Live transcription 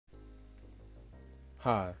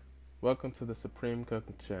Hi, welcome to the Supreme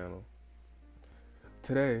Cooking Channel.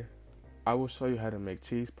 Today, I will show you how to make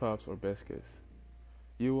cheese puffs or biscuits.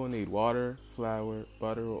 You will need water, flour,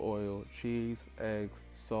 butter or oil, cheese, eggs,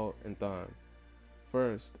 salt, and thyme.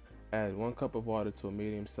 First, add 1 cup of water to a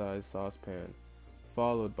medium-sized saucepan,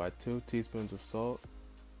 followed by 2 teaspoons of salt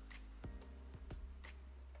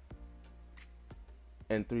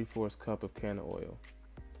and 3/4 cup of can oil.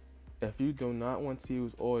 If you do not want to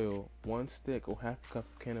use oil, 1 stick or half a cup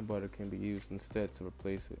of can butter can be used instead to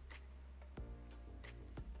replace it.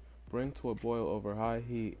 Bring to a boil over high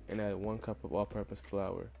heat and add 1 cup of all-purpose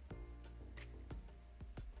flour.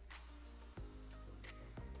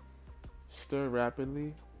 Stir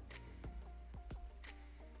rapidly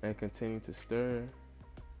and continue to stir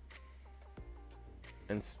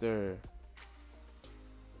and stir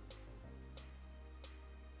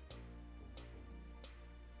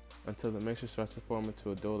until the mixture starts to form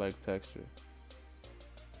into a dough-like texture.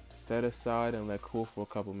 Set aside and let cool for a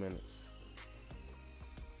couple minutes.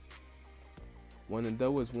 When the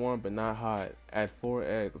dough is warm but not hot, add 4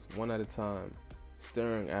 eggs, 1 at a time,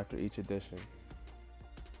 stirring after each addition.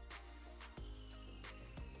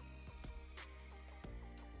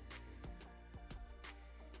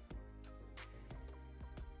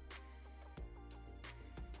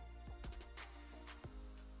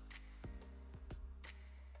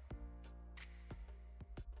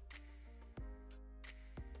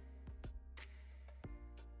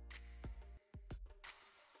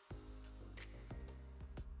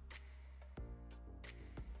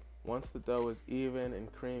 Once the dough is even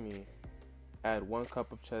and creamy, add 1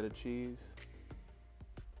 cup of cheddar cheese,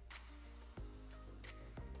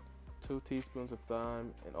 2 teaspoons of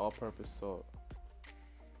thyme, and all-purpose salt.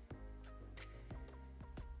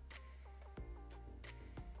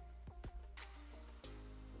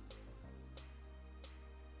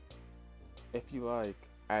 If you like,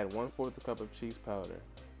 add 1/4 cup of cheese powder.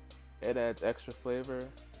 It adds extra flavor .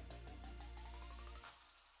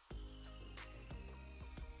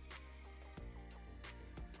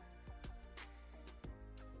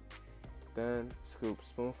 Then, scoop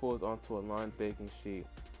spoonfuls onto a lined baking sheet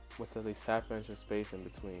with at least ½ inch of space in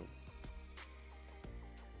between.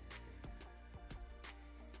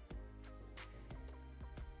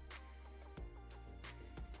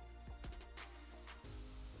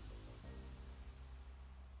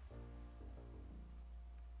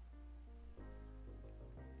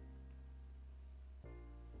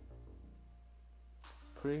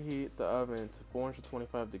 Preheat the oven to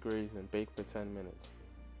 425 degrees and bake for 10 minutes.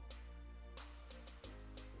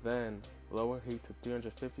 Then, lower heat to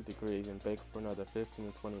 350 degrees and bake for another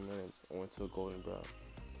 15 to 20 minutes or until golden brown.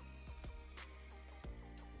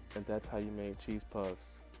 And that's how you make cheese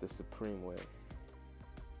puffs the supreme way.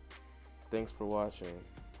 Thanks for watching.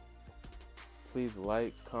 Please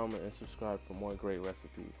like, comment, and subscribe for more great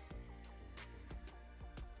recipes.